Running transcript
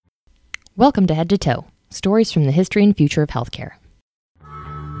Welcome to Head to Toe, stories from the history and future of healthcare.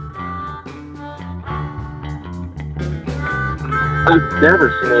 I've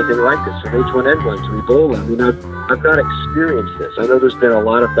never seen anything like this from H1N1 to Ebola. I mean, I've not experienced this. I know there's been a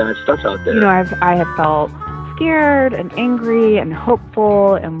lot of bad stuff out there. You know, I have felt scared and angry and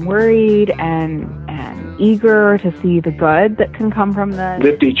hopeful and worried and eager to see the good that can come from this.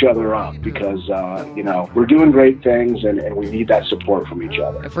 Lift each other up because, we're doing great things and we need that support from each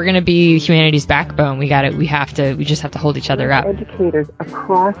other. If we're going to be humanity's backbone, we just have to hold each other up. Educators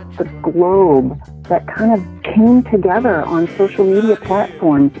across the globe that kind of came together on social media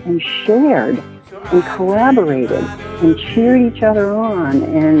platforms and shared and collaborated and cheered each other on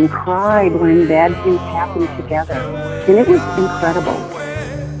and cried when bad things happened together. And it was incredible.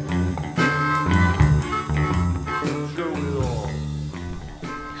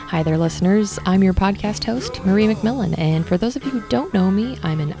 Hi there, listeners. I'm your podcast host, Marie McMillan, and for those of you who don't know me,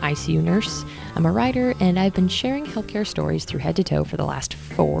 I'm an ICU nurse, I'm a writer, and I've been sharing healthcare stories through Head to Toe for the last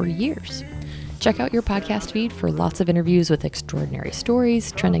 4 years. Check out your podcast feed for lots of interviews with extraordinary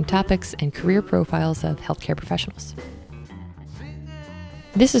stories, trending topics, and career profiles of healthcare professionals.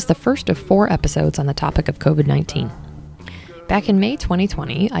 This is the first of 4 episodes on the topic of COVID-19. Back in May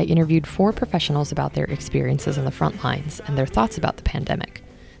 2020, I interviewed 4 professionals about their experiences on the front lines and their thoughts about the pandemic.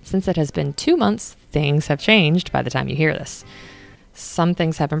 Since it has been 2 months, things have changed by the time you hear this. Some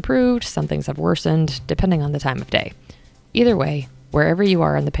things have improved, some things have worsened, depending on the time of day. Either way, wherever you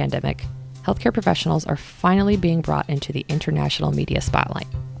are in the pandemic, healthcare professionals are finally being brought into the international media spotlight.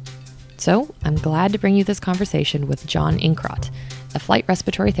 So, I'm glad to bring you this conversation with John Inkrot, a flight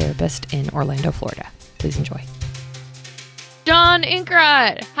respiratory therapist in Orlando, Florida. Please enjoy. John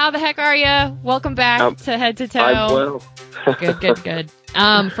Inkrot, how the heck are you? Welcome back to Head to Toe. I'm well. Good.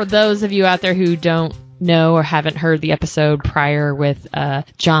 For those of you out there who don't know or haven't heard the episode prior with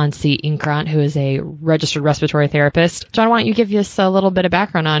John C. Inkrot, who is a registered respiratory therapist. John, why don't you give us a little bit of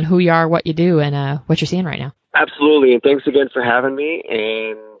background on who you are, what you do, and what you're seeing right now? Absolutely, and thanks again for having me.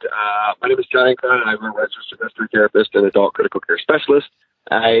 And my name is John Inkrot. I'm a registered respiratory therapist and adult critical care specialist.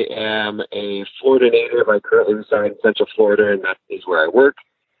 I am a Florida native. I currently reside in Central Florida, and that is where I work.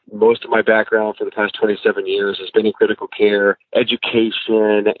 Most of my background for the past 27 years has been in critical care,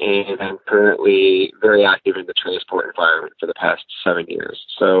 education, and I'm currently very active in the transport environment for the past 7 years.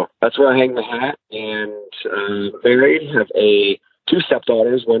 So that's where I hang my hat, and I'm married, have 2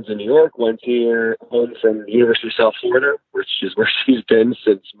 stepdaughters. One's in New York, one's here home from the University of South Florida, which is where she's been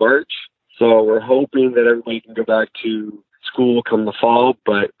since March. So we're hoping that everybody can go back to school come the fall,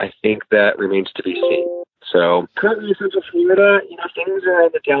 but I think that remains to be seen. So currently in Central Florida, things are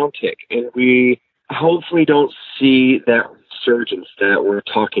on the downtick, and we hopefully don't see that resurgence that we're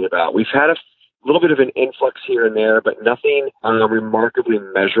talking about. We've had a little bit of an influx here and there, but nothing remarkably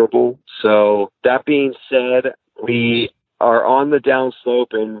measurable. So that being said, we are on the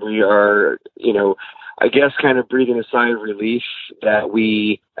downslope, and we are, I guess kind of breathing a sigh of relief that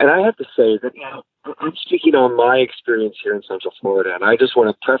and I have to say that, I'm speaking on my experience here in Central Florida, and I just want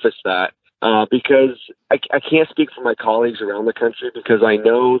to preface that because I can't speak for my colleagues around the country, because I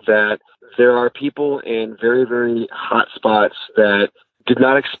know that there are people in very, very hot spots that did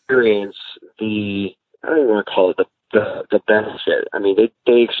not experience I don't even want to call it the benefit. I mean,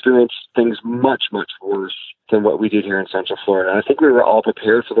 they experienced things much, much worse than what we did here in Central Florida. I think we were all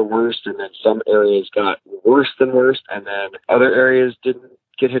prepared for the worst, and then some areas got worse than worst, and then other areas didn't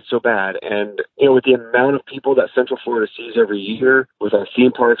get hit so bad. And, with the amount of people that Central Florida sees every year with our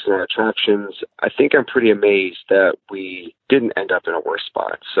theme parks and our attractions, I think I'm pretty amazed that we didn't end up in a worse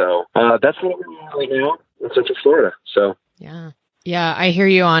spot. So that's where we are right now in Central Florida. So Yeah, I hear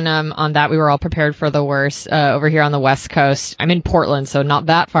you on that. We were all prepared for the worst over here on the West Coast. I'm in Portland, so not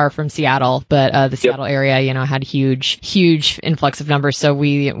that far from Seattle, but the Seattle area, had huge influx of numbers. So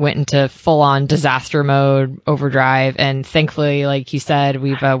we went into full-on disaster mode, overdrive, and thankfully, like you said,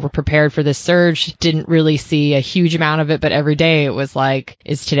 we're prepared for this surge. Didn't really see a huge amount of it, but every day it was like,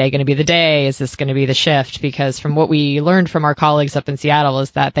 is today going to be the day? Is this going to be the shift? Because from what we learned from our colleagues up in Seattle is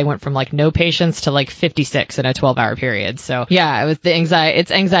that they went from no patients to 56 in a 12-hour period. So yeah,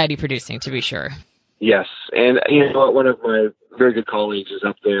 it's anxiety producing, to be sure. Yes. And one of my very good colleagues is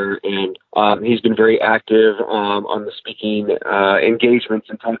up there, and he's been very active on the speaking engagements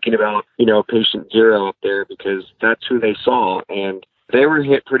and talking about, patient zero up there, because that's who they saw. And they were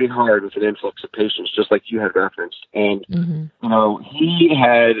hit pretty hard with an influx of patients, just like you had referenced. And, he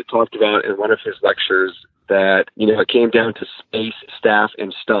had talked about in one of his lectures that, it came down to space, staff,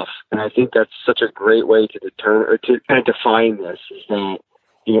 and stuff. And I think that's such a great way to determine or to kind of define this, is that,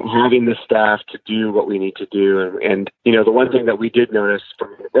 having the staff to do what we need to do. And the one thing that we did notice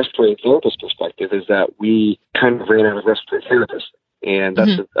from a respiratory therapist perspective is that we kind of ran out of respiratory therapists. And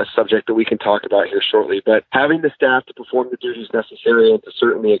that's a subject that we can talk about here shortly. But having the staff to perform the duties necessary and to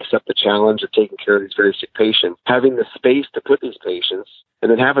certainly accept the challenge of taking care of these very sick patients, having the space to put these patients, and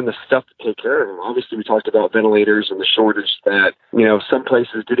then having the stuff to take care of them. Obviously, we talked about ventilators and the shortage that, some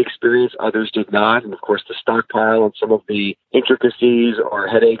places did experience, others did not. And of course, the stockpile and some of the intricacies or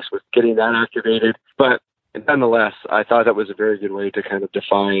headaches with getting that activated. But nonetheless, I thought that was a very good way to kind of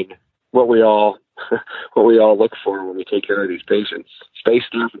define what we all look for when we take care of these patients. Space,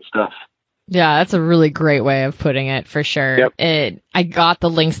 staff, and stuff. Yeah, that's a really great way of putting it, for sure. Yep. I got the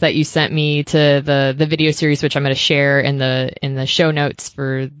links that you sent me to the video series, which I'm going to share in the show notes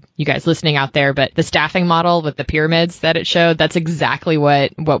for you guys listening out there. But the staffing model with the pyramids that it showed, that's exactly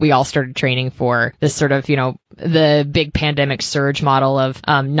what we all started training for. This sort of, the big pandemic surge model of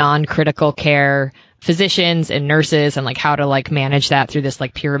non-critical care physicians and nurses, and like how to like manage that through this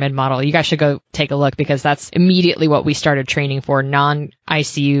like pyramid model. You guys should go take a look, because that's immediately what we started training for.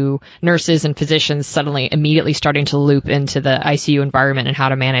 Non-ICU nurses and physicians suddenly immediately starting to loop into the ICU environment and how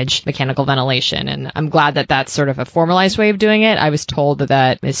to manage mechanical ventilation. And I'm glad that that's sort of a formalized way of doing it. I was told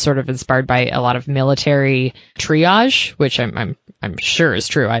that is sort of inspired by a lot of military triage, which I'm sure is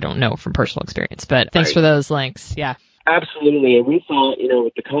true. I don't know from personal experience, but thanks for those links. Yeah. Absolutely. And we thought,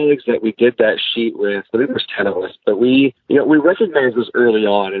 with the colleagues that we did that sheet with, I think there was 10 of us, but we recognized this early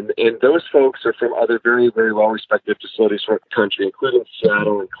on. And those folks are from other very, very well-respected facilities throughout the country, including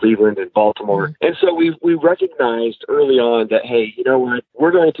Seattle and Cleveland and Baltimore. And so we recognized early on that, hey, you know what?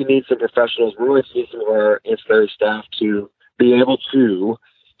 We're going to need some professionals. We're going to need some of our ancillary staff to be able to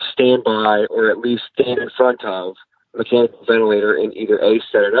stand by or at least stand in front of mechanical ventilator and either A,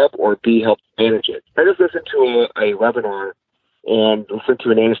 set it up, or B, help manage it. I just listened to a webinar and listened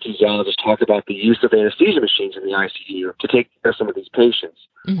to an anesthesiologist talk about the use of anesthesia machines in the ICU to take care of some of these patients.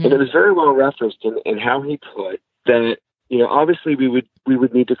 And it was very well referenced in how he put that, obviously we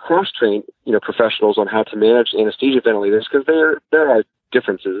would need to cross-train, professionals on how to manage anesthesia ventilators, because there are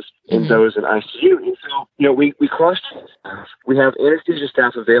differences in those in ICU. And so, we cross-train staff. We have anesthesia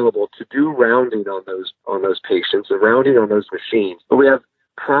staff available to do rounding on those patients and rounding on those machines. But we have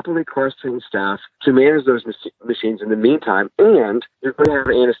properly cross-trained staff to manage those machines in the meantime, and you're going to have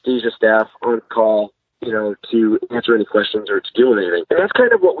anesthesia staff on call, to answer any questions or to deal with anything. And that's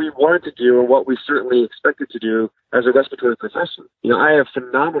kind of what we wanted to do and what we certainly expected to do as a respiratory profession. I have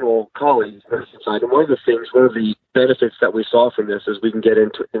phenomenal colleagues on the side, and one of the benefits that we saw from this, as we can get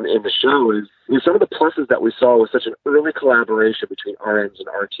into in the show, is some of the pluses that we saw was such an early collaboration between RNs and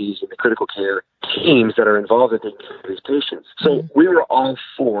RTs and the critical care teams that are involved in taking care of these patients. So we were all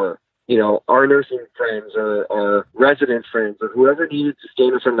for our nursing friends or our resident friends or whoever needed to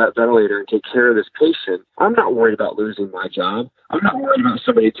stand in front of that ventilator and take care of this patient. I'm not worried about losing my job. I'm not worried about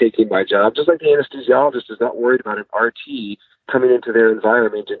somebody taking my job, just like the anesthesiologist is not worried about an RT coming into their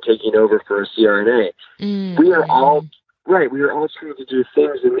environment and taking over for a CRNA. We are all right. We are all trying to do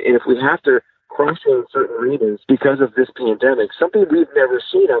things, and if we have to cross-train certain arenas because of this pandemic, something we've never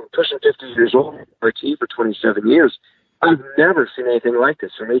seen. I'm pushing 50 years old, RT for 27 years. I've never seen anything like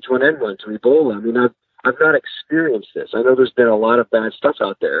this, from H1N1 to Ebola. I mean, I've not experienced this. I know there's been a lot of bad stuff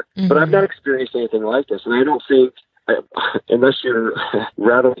out there, but I've not experienced anything like this. And I don't think, unless you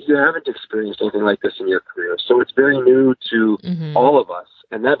haven't experienced anything like this in your career. So it's very new to all of us.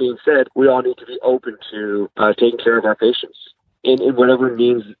 And that being said, we all need to be open to taking care of our patients in whatever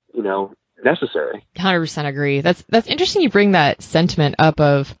means, necessary. 100% agree. That's interesting. You bring that sentiment up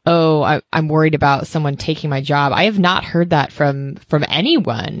of, I'm worried about someone taking my job. I have not heard that from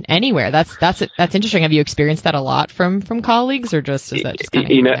anyone anywhere. That's interesting. Have you experienced that a lot from colleagues, or just is that just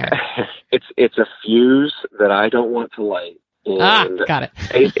kind of there? It's a fuse that I don't want to light. And got it.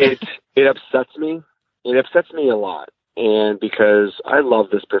 it upsets me. It upsets me a lot, and because I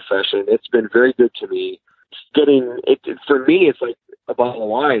love this profession, it's been very good to me. For me, it's like a bottle of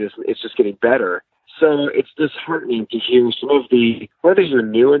wine. It's just getting better. So it's disheartening to hear some of whether you're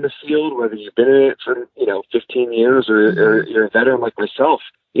new in the field, whether you've been in it for 15 years, or you're a veteran like myself.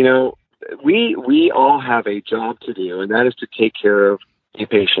 We all have a job to do, and that is to take care of the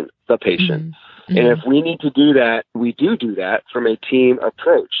patient. And if we need to do that, we do that from a team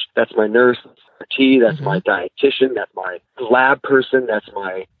approach. That's my nurse, RT, that's my dietitian, that's my lab person, that's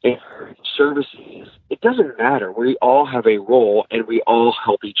my services. It doesn't matter. We all have a role, and we all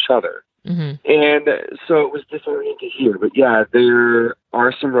help each other. And so it was disorienting to hear. But yeah, there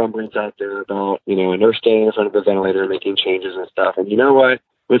are some rumblings out there about, a nurse standing in front of the ventilator and making changes and stuff. And you know what?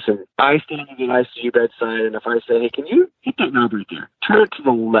 listen, I stand at an ICU bedside, and if I say, hey, can you hit that knob right there? Turn it to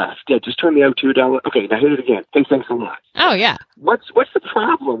the left. Yeah, just turn the O2 down. Okay, now hit it again. Hey, thanks a lot. Oh, yeah. What's the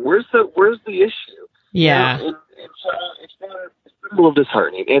problem? Where's the issue? Yeah. And so it's been a little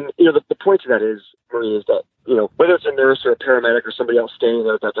disheartening. And, the point to that is, Marie, is that, whether it's a nurse or a paramedic or somebody else standing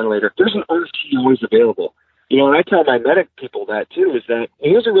there at that ventilator, there's an RT always available. And I tell my medic people that, too, is that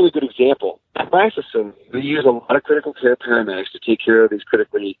here's a really good example. At my facility, we use a lot of critical care paramedics to take care of these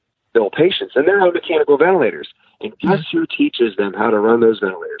critically ill patients, and they're on mechanical ventilators. And guess who teaches them how to run those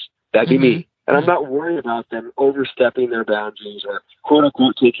ventilators? That'd be me. And I'm not worried about them overstepping their boundaries or,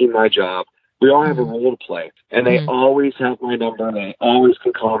 quote-unquote, taking my job. We all have a role to play, and they always have my number, and they always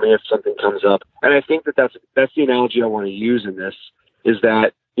can call me if something comes up. And I think that's the analogy I want to use in this, is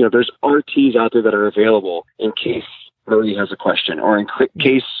that, there's RTs out there that are available in case Marie has a question or in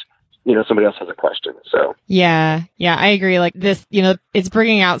case, somebody else has a question. So. Yeah, I agree. Like this, it's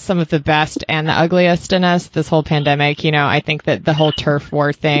bringing out some of the best and the ugliest in us, this whole pandemic. I think that the whole turf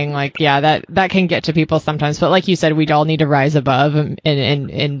war thing, that can get to people sometimes. But like you said, we all need to rise above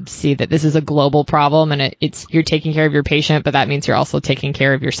and see that this is a global problem, and you're taking care of your patient, but that means you're also taking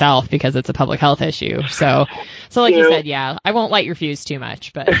care of yourself because it's a public health issue. So like you said, I won't light your fuse too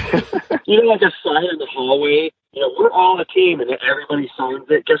much, but. Like a sign in the hallway. We're all a team, and everybody signs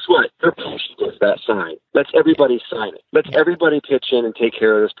it. Guess what? Your patient gets that sign. Let's everybody sign it. Let's everybody pitch in and take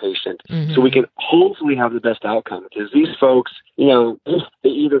care of this patient so we can hopefully have the best outcome. Because these folks, they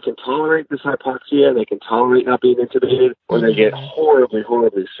either can tolerate this hypoxia, they can tolerate not being intubated, or they get horribly,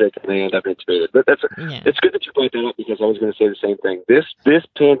 horribly sick and they end up intubated. But it's good that you brought that up, because I was going to say the same thing. This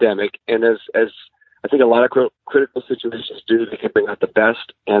pandemic, and as I think a lot of critical situations do, they can bring out the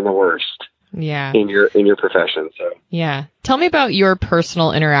best and the worst. Yeah. In your profession. So. Yeah. Tell me about your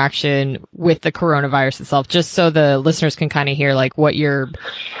personal interaction with the coronavirus itself, just so the listeners can kind of hear like what your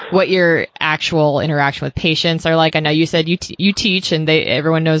actual interaction with patients are like. I know you said you teach, and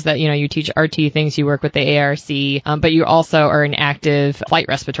everyone knows that, you teach RT things, you work with the ARC, but you also are an active flight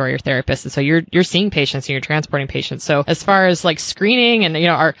respiratory therapist. And so you're seeing patients and you're transporting patients. So as far as like screening and,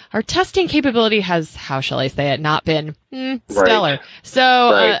 our testing capability has, how shall I say it, not been stellar. Right.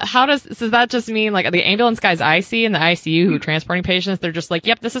 So how does that just mean like the ambulance guys I see in the ICU who are transporting patients, they're just like,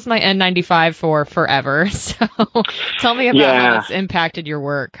 yep, this is my N95 for forever. So tell me about how it's impacted your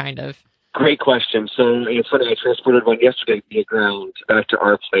work, kind of. Great question. So it's funny, I transported one yesterday via ground back to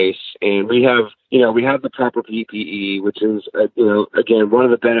our place, and we have the proper PPE, which is, again, one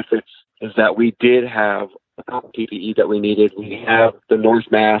of the benefits is that we did have the proper PPE that we needed. We have the North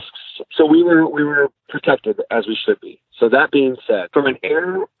masks, so we were protected as we should be. So that being said, from an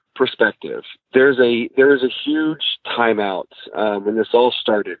air perspective, there's a huge timeout when this all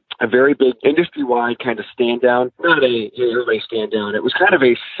started. A very big industry-wide kind of stand down. Not everybody stand down. It was kind of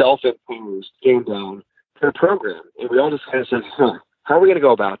a self-imposed stand down per program, and we all just kind of said, how are we going to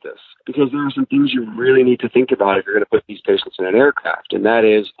go about this? Because there are some things you really need to think about if you're going to put these patients in an aircraft, and that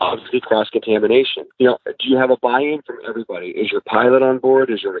is obviously cross-contamination. Do you have a buy-in from everybody? Is your pilot on board?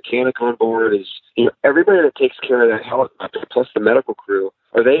 Is your mechanic on board? Is everybody that takes care of that helicopter plus the medical crew,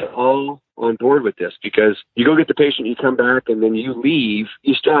 are they all on board with this? Because you go get the patient, you come back, and then you leave,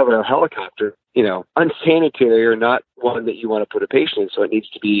 you still have a helicopter, unsanitary or not one that you want to put a patient in, so it needs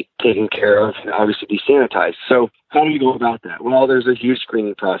to be taken care of and obviously be sanitized. So how do you go about that? Well, there's a huge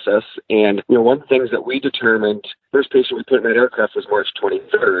screening process, and one of the things that we determined, first patient we put in that aircraft was March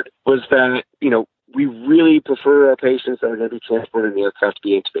 23rd, was that, we really prefer our patients that are going to be transported in the aircraft to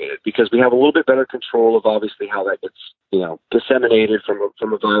be intubated, because we have a little bit better control of obviously how that gets, disseminated from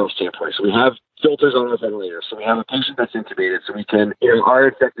a viral standpoint. So we have filters on our ventilator. So we have a patient that's intubated, so we can, our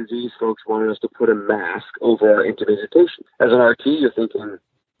infectious disease folks wanted us to put a mask over our intubated patient. As an RT, you're thinking,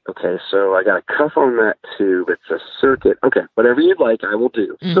 okay, so I got a cuff on that tube. It's a circuit. Okay, whatever you'd like, I will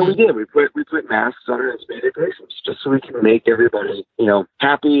do. Mm-hmm. So we did. We put masks on our intubated patients just so we can make everybody,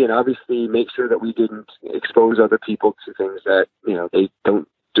 happy, and obviously make sure that we didn't expose other people to things that, they don't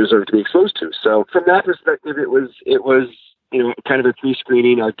deserve to be exposed to. So from that perspective, it was kind of a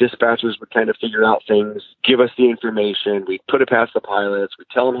pre-screening. Our dispatchers would kind of figure out things, give us the information. We'd put it past the pilots. We'd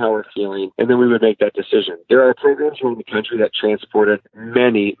tell them how we're feeling, and then we would make that decision. There are programs around the country that transported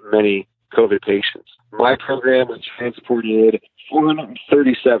many, many COVID patients. My program was transported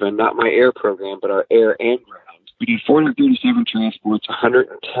 437, not my air program, but our air and ground. We did 437 transports.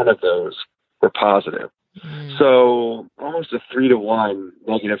 110 of those were positive. So almost a 3-to-1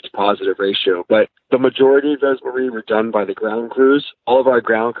 negative to positive ratio. But the majority of those, Marie, were done by the ground crews. All of our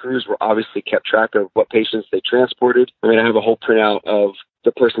ground crews were obviously kept track of what patients they transported. I have a whole printout of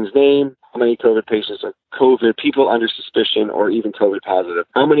the person's name, how many COVID patients are COVID, people under suspicion or even COVID positive,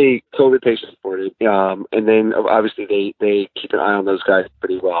 how many COVID patients reported, and then obviously they keep an eye on those guys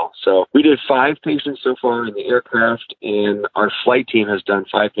pretty well. So we did 5 patients so far in the aircraft, and our flight team has done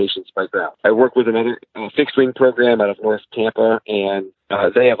 5 patients by ground. I work with another fixed wing program out of North Tampa, and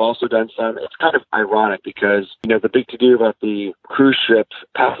they have also done some. It's kind of ironic because, the big to-do about the cruise ship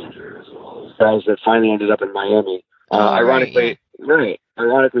passengers, guys that finally ended up in Miami, ironically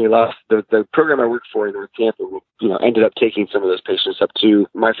enough, the program I worked for in North Tampa, ended up taking some of those patients up to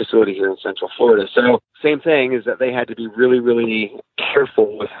my facility here in Central Florida. So same thing is that they had to be really, really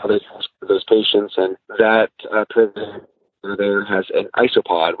careful with how they transfer those patients, and that program there has an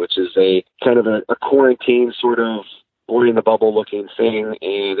isopod, which is a kind of a quarantine sort of boy in the bubble looking thing,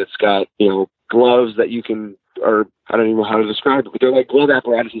 and it's got, gloves that you can, or I don't even know how to describe it, but they're like glove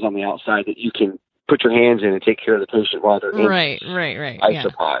apparatuses on the outside that you can put your hands in and take care of the patient while they're in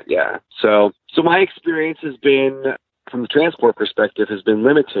isopod. Yeah. So my experience has been, from the transport perspective, has been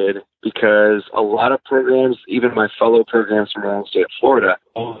limited because a lot of programs, even my fellow programs from around the state of Florida,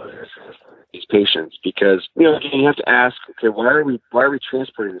 these patients, because again, you have to ask, okay, why are we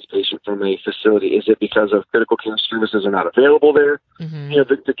transporting this patient from a facility? Is it because of critical care services are not available there? Mm-hmm.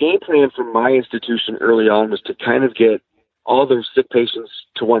 The game plan from my institution early on was to kind of get all those sick patients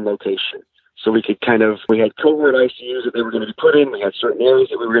to one location. So we had cohort ICUs that they were going to be put in. We had certain areas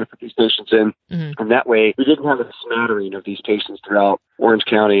that we were going to put these patients in. Mm-hmm. And that way, we didn't have a smattering of these patients throughout Orange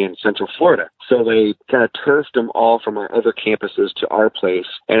County and Central Florida. So they kind of turfed them all from our other campuses to our place.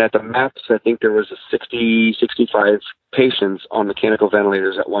 And at the max, I think there was 65 patients on mechanical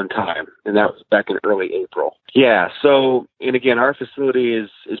ventilators at one time. And that was back in early April. Yeah. So, and again, our facility is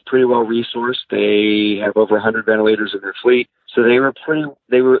pretty well resourced. They have over 100 ventilators in their fleet. So they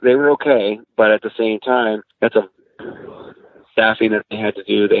were okay, but at the same time, that's a staffing that they had to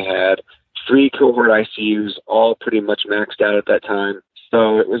do. They had 3 cohort ICUs, all pretty much maxed out at that time.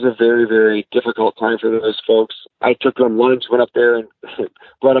 So it was a very, very difficult time for those folks. I took them lunch, went up there and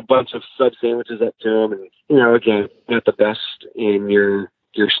brought a bunch of sub sandwiches up to them. And, again, not the best in your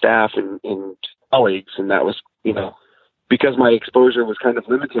staff and colleagues. And that was, because my exposure was kind of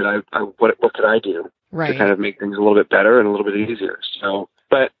limited, what could I do to kind of make things a little bit better and a little bit easier? So,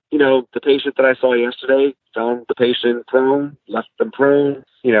 but, the patient that I saw yesterday, found the patient prone, left them prone,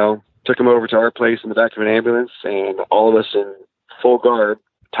 took him over to our place in the back of an ambulance, and all of us in full garb,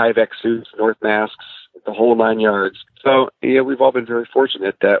 Tyvek suits, North masks, the whole 9 yards. So, we've all been very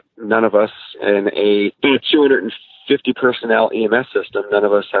fortunate that none of us in a 250 personnel EMS system, none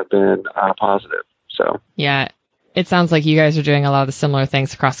of us have been positive. So, yeah. It sounds like you guys are doing a lot of the similar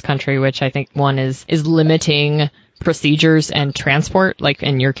things across the country, which I think one is limiting procedures and transport. Like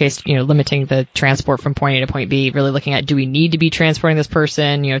in your case, limiting the transport from point A to point B, really looking at, do we need to be transporting this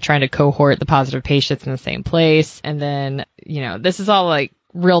person, trying to cohort the positive patients in the same place. And then, this is all like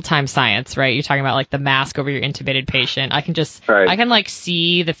real-time science, right? You're talking about like the mask over your intubated patient. I can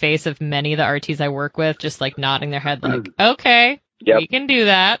see the face of many of the RTs I work with just like nodding their head like, okay. Yep. We can do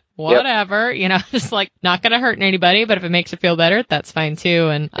that. Whatever, just like not going to hurt anybody, but if it makes it feel better, that's fine too.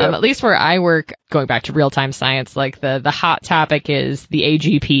 And at least where I work, going back to real-time science, like the hot topic is the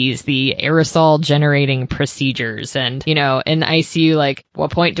AGPs, the aerosol generating procedures. And, in ICU, like what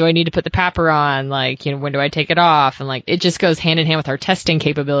point do I need to put the PAPR on? Like, when do I take it off? And like, it just goes hand in hand with our testing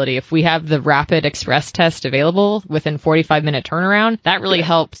capability. If we have the rapid express test available within 45-minute turnaround, that really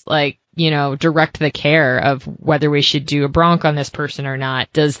helps like, direct the care of whether we should do a bronch on this person or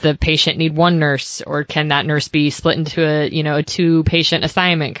not. Does the patient need one nurse, or can that nurse be split into a 2-patient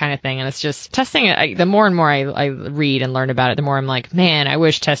assignment kind of thing? And it's just testing it. The more and more I read and learn about it, the more I'm like, man, I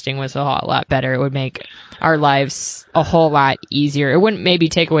wish testing was a lot better. It would make our lives a whole lot easier. It wouldn't maybe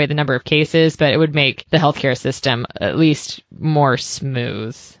take away the number of cases, but it would make the healthcare system at least more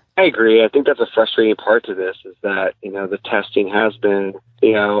smooth. I agree. I think that's a frustrating part to this is that, the testing has been,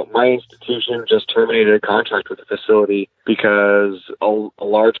 my institution just terminated a contract with the facility because a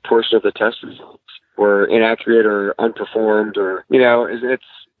large portion of the test results were inaccurate or unperformed or, it's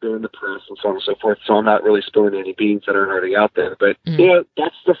in the press and so on and so forth. So I'm not really spilling any beans that aren't already out there. But,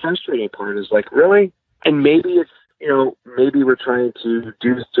 that's the frustrating part is like, really? And maybe it's, maybe we're trying to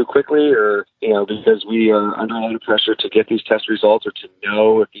do this too quickly or, because we are under a lot of pressure to get these test results or to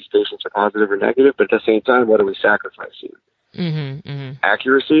know if these patients are positive or negative. But at the same time, what are we sacrificing? Mm-hmm, mm-hmm.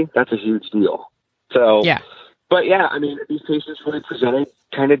 Accuracy, that's a huge deal. So, yeah. But yeah, these patients really presented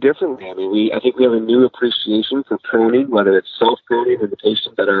kind of differently. I think we have a new appreciation for proning, whether it's self-proning in the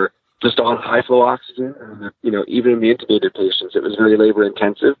patients that are just on high flow oxygen, or, even in the intubated patients, it was very labor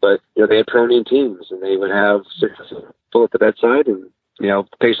intensive, but, they had proning teams and they would have 6 people at the bedside and,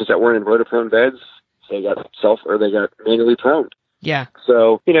 patients that weren't in rotoprone beds, they got they got manually proned. Yeah.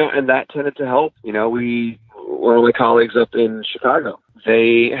 So, and that tended to help. One of my colleagues up in Chicago,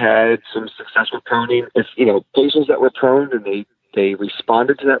 they had some success with proning. If, patients that were proned and they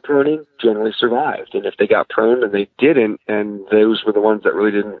responded to that proning generally survived. And if they got prone and they didn't, and those were the ones that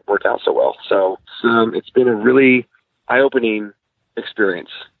really didn't work out so well. So it's been a really eye-opening experience,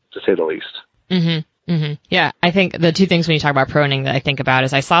 to say the least. Mm-hmm. Mm-hmm. Yeah, I think the two things when you talk about proning that I think about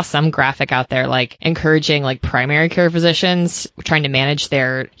is I saw some graphic out there like encouraging like primary care physicians trying to manage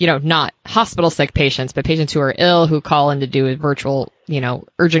their, not hospital sick patients, but patients who are ill who call in to do a virtual,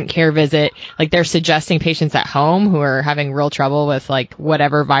 urgent care visit. Like they're suggesting patients at home who are having real trouble with like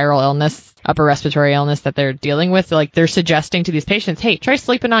whatever viral illness, upper respiratory illness that they're dealing with. Like they're suggesting to these patients, hey, try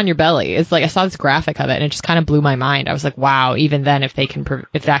sleeping on your belly. It's like I saw this graphic of it and it just kind of blew my mind. I was like, wow, even then if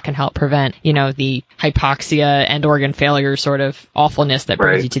that can help prevent, the hypoxia and organ failure sort of awfulness that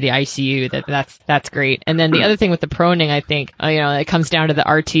brings you to the ICU, that's great. And then the other thing with the proning, I think, it comes down to the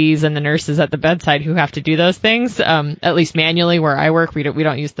RTs and the nurses at the bedside who have to do those things, at least manually where I work. We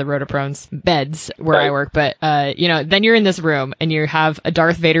don't use the rotoprones beds where I work, but, then you're in this room and you have a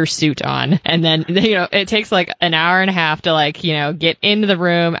Darth Vader suit on. And then, it takes like an hour and a half to get into the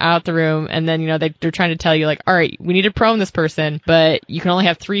room, out the room. And then, they're trying to tell you like, all right, we need to prone this person, but you can only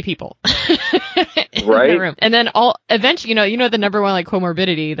have 3 people in the room. And then eventually, the number one like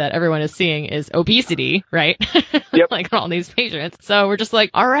comorbidity that everyone is seeing is obesity, right? Yep. Like all these patients. So we're just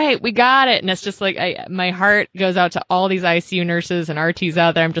like, all right, we got it. And it's just like, my heart goes out to all these ICU nurses and RTs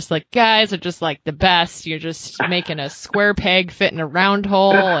out there. I'm just like, guys are just like the best. You're just making a square peg fit in a round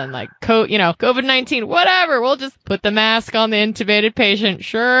hole and like COVID-19, whatever. We'll just put the mask on the intubated patient.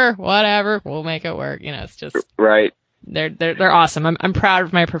 Sure, whatever. We'll make it work. It's just right. They're awesome. I'm proud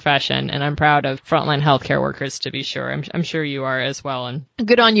of my profession and I'm proud of frontline healthcare workers, to be sure. I'm sure you are as well. And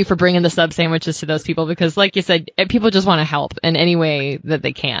good on you for bringing the sub sandwiches to those people because, like you said, people just want to help in any way that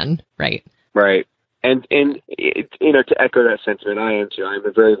they can. Right. Right. And to echo that sentiment, I am too. I'm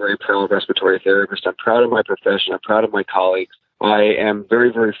a very, very proud respiratory therapist. I'm proud of my profession. I'm proud of my colleagues. I am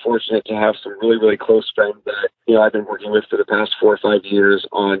very, very fortunate to have some really, really close friends that, I've been working with for the past 4 or 5 years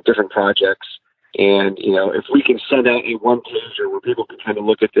on different projects. And, if we can send out a one-pager where people can kind of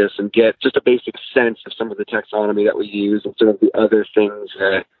look at this and get just a basic sense of some of the taxonomy that we use and some of the other things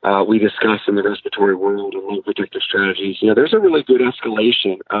that we discuss in the respiratory world and lung protective strategies, there's a really good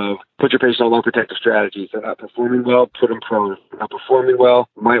escalation of put your patient on lung protective strategies. They're not performing well, put them prone. They're not performing well,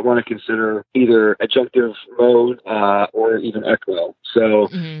 might want to consider either adjunctive mode or even ECMO. So,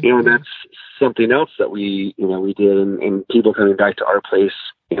 that's something else that we did, and people coming back to our place,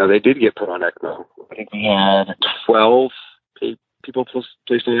 they did get put on ECMO. I think we had 12 people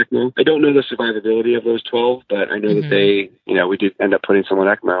placed on ECMO. I don't know the survivability of those 12, but I know that they, we did end up putting someone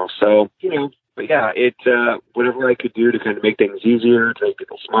on ECMO. So, but yeah, whatever I could do to kind of make things easier, to make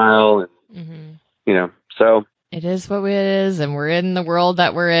people smile, and, so. It is what it is, and we're in the world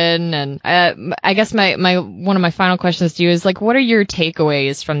that we're in. And I guess my one of my final questions to you is like, what are your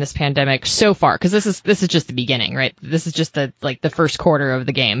takeaways from this pandemic so far? Because this is just the beginning, right? This is just the first quarter of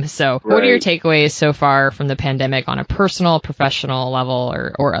the game. So, what are your takeaways so far from the pandemic on a personal, professional level,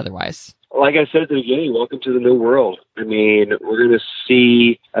 or otherwise? Like I said at the beginning, welcome to the new world. I mean, we're going to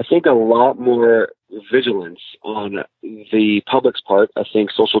see, I think, a lot more vigilance on the public's part. I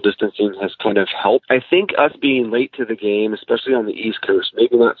think social distancing has kind of helped. I think us being late to the game, especially on the East Coast,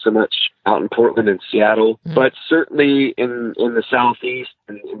 maybe not so much out in Portland and Seattle, but certainly in the Southeast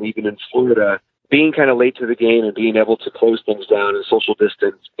and even in Florida, being kind of late to the game and being able to close things down and social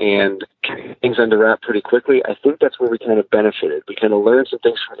distance and get things under wrap pretty quickly, I think that's where we kind of benefited. We kind of learned some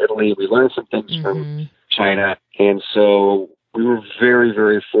things from Italy. We learned some things from China. And so we were very,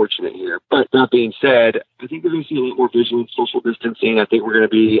 very fortunate here. But that being said, I think we're going to see a lot more vigilance, social distancing. I think we're going to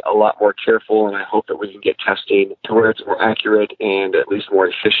be a lot more careful, and I hope that we can get testing to where it's more accurate and at least more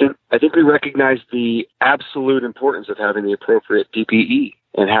efficient. I think we recognize the absolute importance of having the appropriate PPE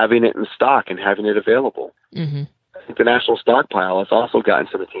and having it in stock and having it available. I think the national stockpile has also gotten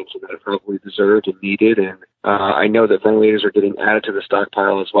some attention that it probably deserved and needed. And I know that ventilators are getting added to the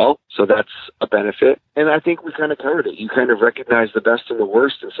stockpile as well. So that's a benefit. And I think we kind of covered it. You kind of recognize the best and the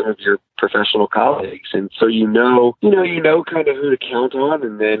worst in some of your professional colleagues. And so you know kind of who to count on,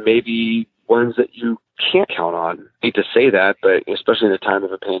 and then maybe ones that you can't count on. I hate to say that, but especially in the time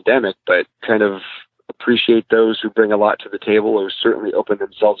of a pandemic, but kind of appreciate those who bring a lot to the table or certainly open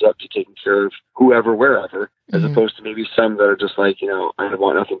themselves up to taking care of whoever, wherever, as opposed to maybe some that are just like, I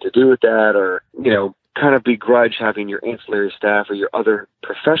want nothing to do with that, or, kind of begrudge having your ancillary staff or your other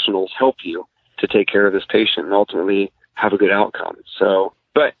professionals help you to take care of this patient. And ultimately, have a good outcome. So,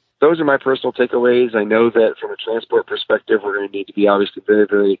 but those are my personal takeaways. I know that from a transport perspective, we're going to need to be obviously very,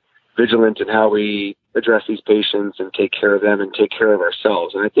 very vigilant in how we address these patients and take care of them and take care of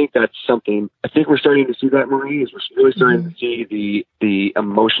ourselves. And I think that's something, I think we're starting to see that, Marie, is we're really starting to see the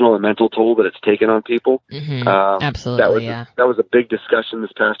emotional and mental toll that it's taken on people. Absolutely, that was a big discussion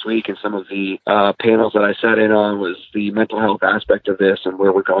this past week, and some of the panels that I sat in on was the mental health aspect of this and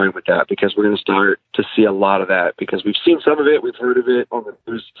where we're going with that, because we're going to start to see a lot of that, because we've seen some of it, we've heard of it on the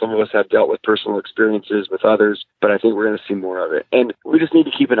news, some of us have dealt with personal experiences with others, but I think we're going to see more of it. And we just need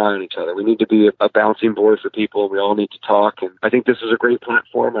to keep an eye on each other. We need to be a bouncing board for people. We all need to talk, and I think this is a great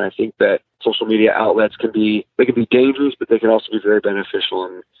platform, and I think that social media outlets can be dangerous, but they can also be very beneficial.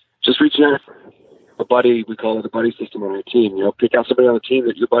 And just reaching out for a buddy, we call it a buddy system on our team. Pick out somebody on the team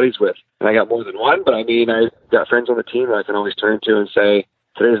that you're buddies with. And I got more than one, but I got friends on the team that I can always turn to and say,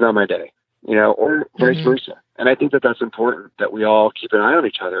 today's not my day, or vice versa. And I think that that's important, that we all keep an eye on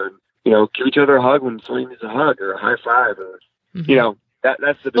each other and, give each other a hug when somebody needs a hug or a high five, or,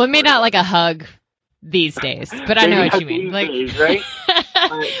 that's the big Well, maybe not like a hug these days, but I know what you mean. Like, days, right?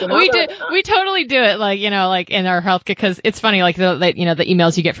 We totally do it, like in our health, because it's funny, like the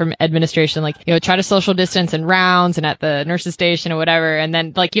emails you get from administration, like, try to social distance in rounds and at the nurse's station or whatever, and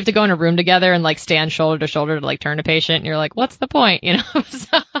then like you have to go in a room together and like stand shoulder to shoulder to like turn a patient, and you're like, what's the point,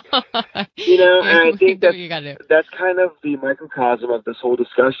 So, and I think what you gotta do. That's kind of the microcosm of this whole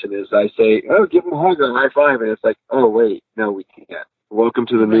discussion. Is I say, oh, give them a hug or a high five, and it's like, oh wait, no, we can't. Welcome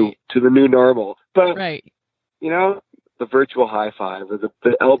to the new normal. But the virtual high five or the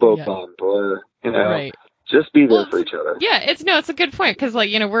elbow bump, or just be there for each other. Yeah, it's a good point, because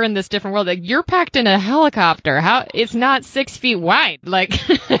we're in this different world. Like, you're packed in a helicopter. How it's not 6 feet wide, like,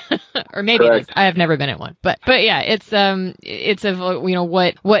 or maybe it is. I have never been in one, but yeah, it's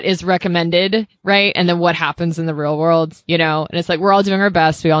what is recommended, right? And then what happens in the real world, and it's like we're all doing our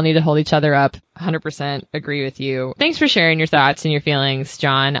best. We all need to hold each other up. 100% agree with you. Thanks for sharing your thoughts and your feelings,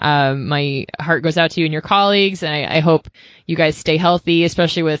 John. My heart goes out to you and your colleagues, and I hope you guys stay healthy,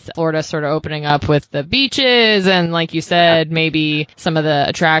 especially with Florida sort of opening up with the beaches, and like you said, maybe some of the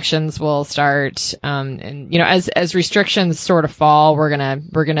attractions will start. And as restrictions sort of fall, we're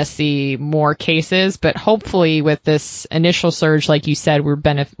gonna see more cases, but hopefully with this initial surge, like you said,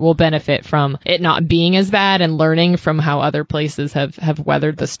 we'll benefit from it not being as bad and learning from how other places have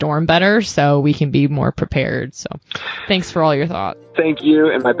weathered the storm better, so we can be more prepared. So thanks for all your thoughts. Thank you,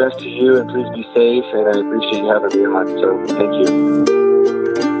 and my best to you, and please be safe, and I appreciate you having me on, so thank you.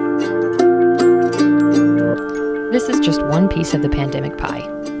 This is just one piece of the pandemic pie.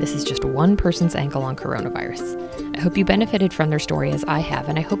 This is just one person's angle on coronavirus. I hope you benefited from their story as I have,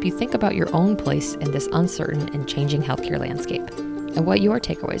 and I hope you think about your own place in this uncertain and changing healthcare landscape, and what your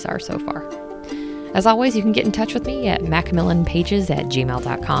takeaways are so far. As always, you can get in touch with me at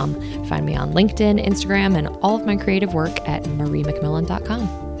macmillanpages@gmail.com. Find me on LinkedIn, Instagram, and all of my creative work at mariemcmillan.com.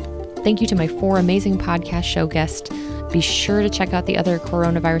 Thank you to my 4 amazing podcast show guests. Be sure to check out the other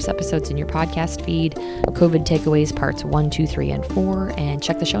coronavirus episodes in your podcast feed, COVID Takeaways Parts 1, 2, 3, and 4, and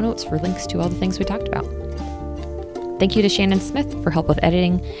check the show notes for links to all the things we talked about. Thank you to Shannon Smith for help with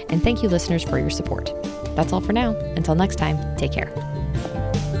editing, and thank you listeners for your support. That's all for now. Until next time, take care.